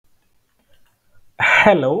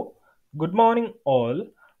Hello, good morning all.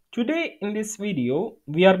 Today in this video,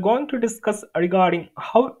 we are going to discuss regarding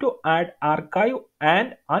how to add archive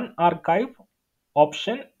and unarchive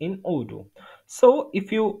option in Odoo. So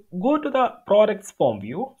if you go to the products form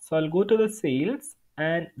view, so I'll go to the sales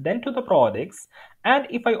and then to the products. And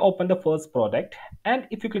if I open the first product and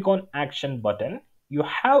if you click on action button, you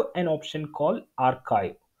have an option called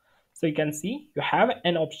archive. So you can see you have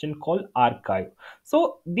an option called archive.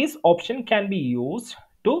 So this option can be used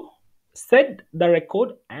to set the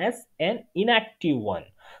record as an inactive one.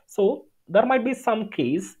 So there might be some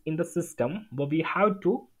case in the system where we have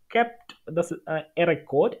to kept a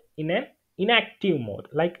record in an inactive mode,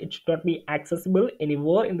 like it should not be accessible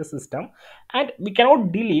anywhere in the system, and we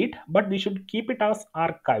cannot delete, but we should keep it as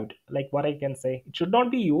archived. Like what I can say, it should not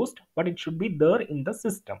be used, but it should be there in the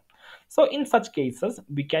system. So in such cases,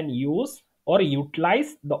 we can use or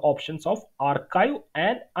utilize the options of archive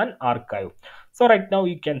and unarchive. So right now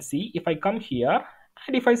you can see if I come here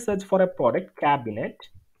and if I search for a product cabinet,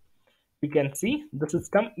 you can see the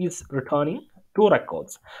system is returning two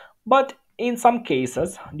records. But in some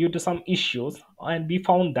cases, due to some issues, and we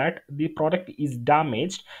found that the product is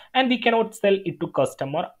damaged and we cannot sell it to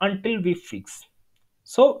customer until we fix.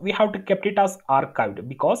 So we have to kept it as archived,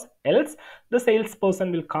 because else the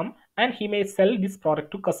salesperson will come and he may sell this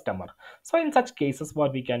product to customer. So in such cases,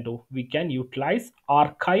 what we can do, we can utilize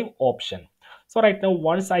archive option. So right now,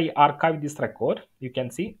 once I archive this record, you can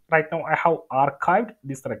see right now I have archived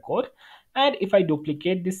this record. And if I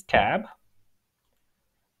duplicate this tab,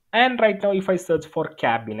 and right now if I search for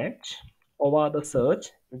cabinet over the search,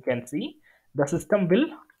 you can see the system will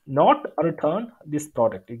not return this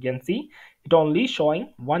product. You can see it only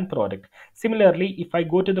showing one product. Similarly, if I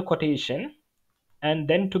go to the quotation and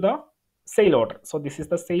then to the sale order, so this is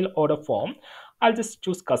the sale order form, I'll just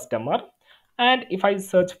choose customer. And if I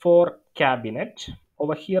search for cabinet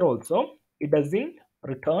over here also, it doesn't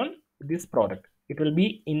return this product. It will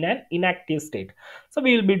be in an inactive state. So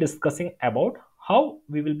we will be discussing about how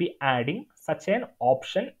we will be adding such an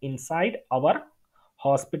option inside our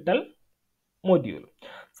hospital module.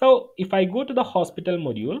 So if I go to the hospital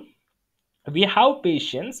module, we have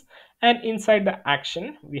patients, and inside the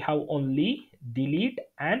action we have only delete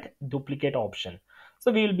and duplicate option.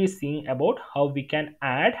 So we will be seeing about how we can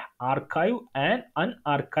add archive and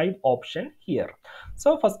unarchive option here.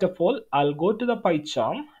 So first of all, I'll go to the pie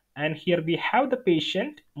chart, and here we have the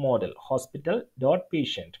patient model hospital dot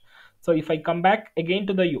patient. So if I come back again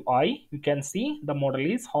to the UI, you can see the model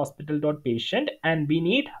is hospital dot patient, and we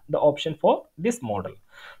need the option for this model.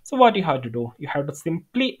 So what you have to do, you have to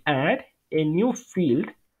simply add a new field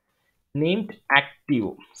named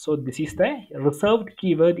active. So this is the reserved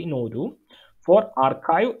keyword in Odoo for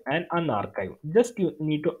archive and unarchive. Just you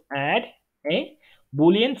need to add a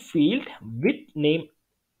boolean field with name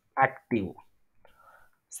active.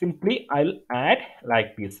 Simply I'll add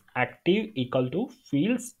like this, active equal to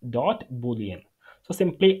fields dot boolean. So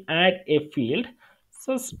simply add a field.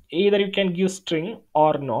 So either you can give string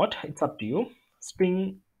or not, it's up to you.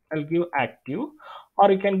 String, I'll give active, or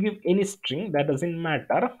you can give any string, that doesn't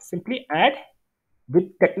matter. Simply add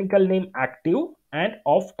with technical name active and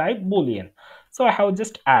of type boolean. So I have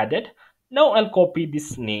just added. Now I'll copy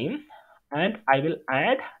this name and I will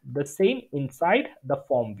add the same inside the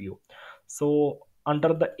form view. So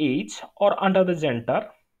under the age or under the gender,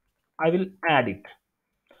 I will add it.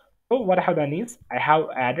 So what I have done is I have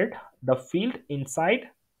added the field inside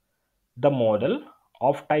the model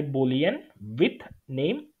of type boolean with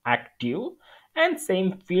name active, and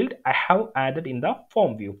same field I have added in the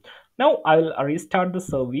form view. Now I'll restart the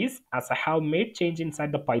service as I have made change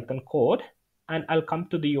inside the Python code, and I'll come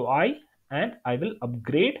to the UI and I will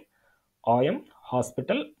upgrade IM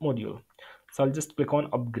hospital module. So I'll just click on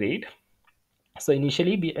upgrade. So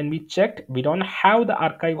initially when we checked, we don't have the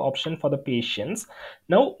archive option for the patients.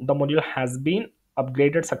 Now the module has been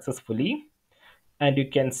upgraded successfully, and you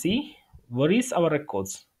can see where is our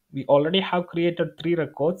records. We already have created 3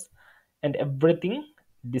 records and everything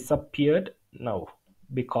disappeared now,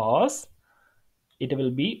 because it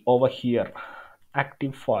will be over here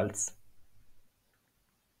active false,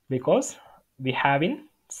 because we haven't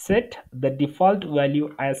set the default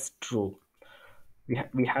value as true.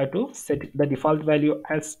 We have to set the default value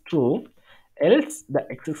as true, else the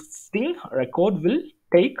existing record will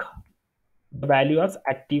take the value as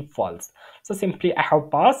active false. So simply I have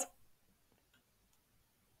passed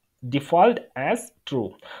default as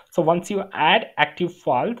true. So once you add active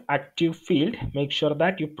field, make sure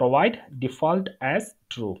that you provide default as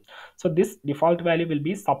true. So this default value will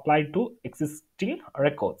be supplied to existing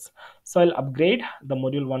records. So I'll upgrade the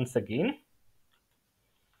module once again.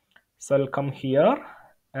 So I'll come here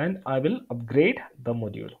and I will upgrade the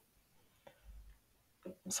module.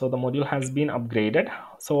 So the module has been upgraded,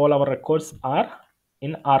 so all our records are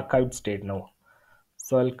in archived state now.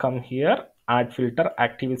 So I'll come here, add filter,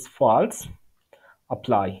 active is false,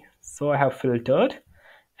 apply. So I have filtered,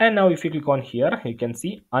 and now if you click on here, you can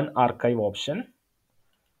see unarchive option,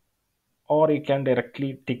 or you can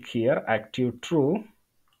directly tick here active true,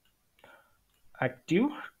 active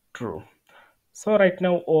true. So right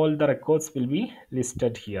now all the records will be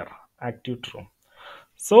listed here, active true.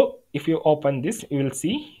 So if you open this, you will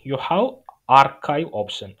see you have archive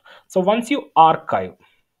option. So once you archive,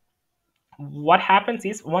 what happens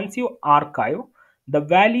is, once you archive, the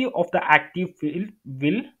value of the active field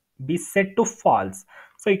will be set to false.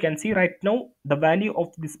 So you can see right now the value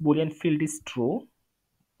of this boolean field is true.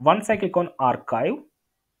 Once I click on archive,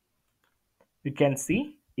 you can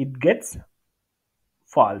see it gets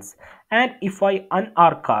false, and if I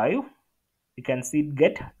unarchive, you can see it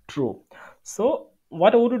get true. So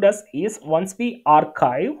what Odoo does is, once we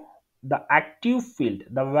archive, the active field,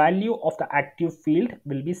 the value of the active field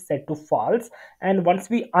will be set to false, and once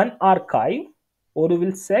we unarchive, Odoo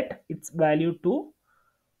will set its value to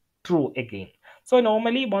true again. So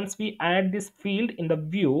normally once we add this field in the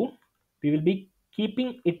view, we will be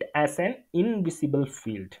keeping it as an invisible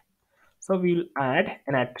field. So we will add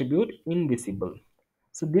an attribute invisible.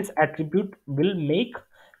 So this attribute will make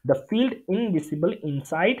the field invisible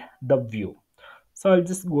inside the view. So I'll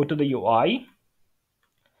just go to the UI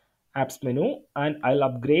apps menu and I'll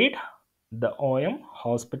upgrade the OM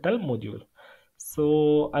hospital module.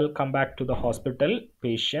 So I'll come back to the hospital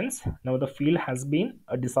patients. Now the field has been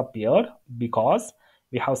disappeared because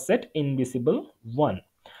we have set invisible 1.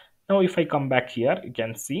 Now if I come back here, you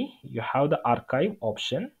can see you have the archive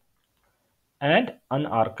option and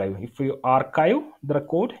unarchive. If you archive the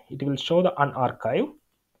record, it will show the unarchive.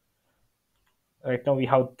 Right now we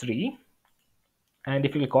have 3, and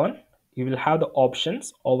if you click on, you will have the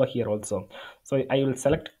options over here also. So I will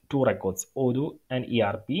select 2 records, Odoo and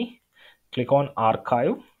ERP. Click on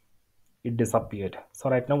archive, it disappeared.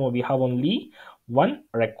 So right now we have only 1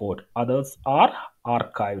 record, others are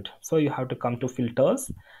archived. So you have to come to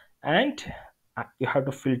filters and you have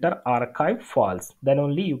to filter archive false, then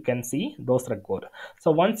only you can see those record. So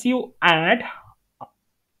once you add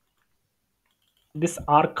this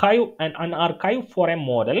archive and unarchive for a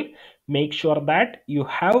model, make sure that you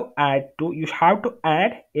have to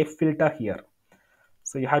add a filter here.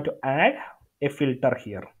 So you have to add a filter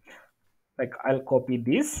here. Like I'll copy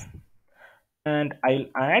this and I'll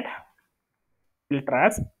add filter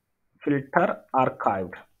as filter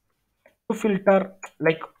archived. To filter,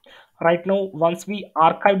 like right now once we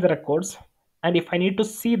archive the records, and if I need to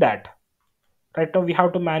see that, right now we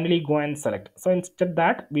have to manually go and select. So instead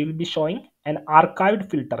that, we will be showing an archived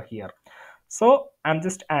filter here. So I'm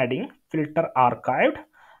just adding filter archived,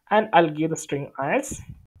 and I'll give the string as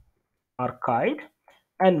archived,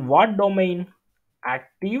 and what domain,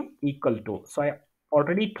 active equal to. So I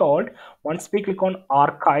already told, once we click on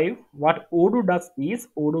archive, what Odoo does is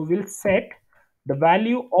Odoo will set the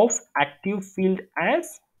value of active field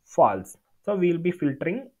as false. So we will be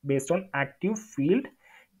filtering based on active field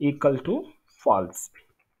equal to false.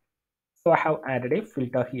 So I have added a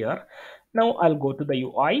filter here. Now I'll go to the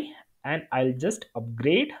UI and I'll just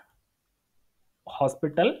upgrade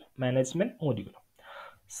hospital management module.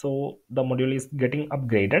 So the module is getting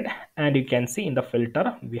upgraded, and you can see in the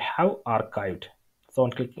filter we have archived. So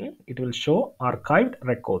on clicking, it will show archived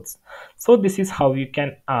records. So this is how you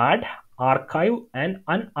can add archive and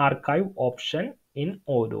unarchive option in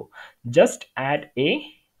Odoo. Just add a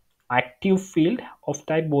active field of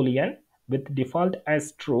type boolean with default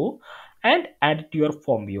as true and add it to your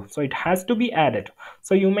form view. So it has to be added.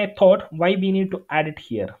 So you may thought, why we need to add it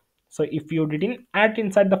here? So if you didn't add it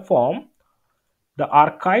inside the form, the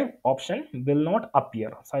archive option will not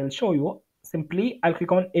appear. So I will show you. Simply I'll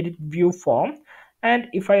click on edit view form, and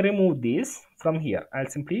if I remove this from here, I'll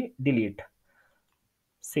simply delete,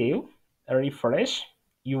 save, refresh.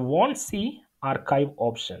 You won't see archive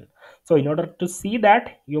option. So in order to see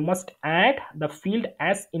that, you must add the field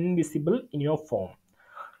as invisible in your form.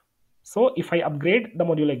 So if I upgrade the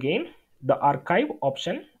module again, the archive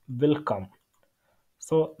option will come.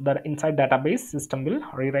 So the inside database system will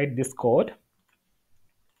rewrite this code.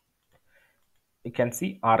 You can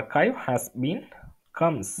see archive has been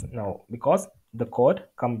comes now because the code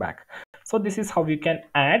come back. So this is how you can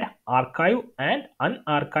add archive and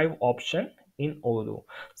unarchive option in Odoo.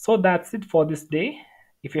 So that's it for this day.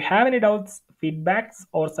 If you have any doubts, feedbacks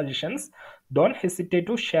or suggestions, don't hesitate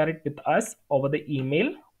to share it with us over the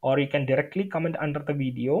email, or you can directly comment under the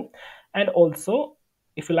video. And also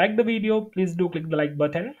If you like the video, please do click the like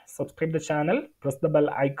button, subscribe the channel, press the bell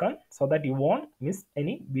icon so that you won't miss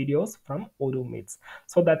any videos from Odoo Meets.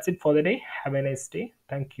 So that's it for the day. Have a nice day.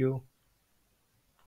 Thank you.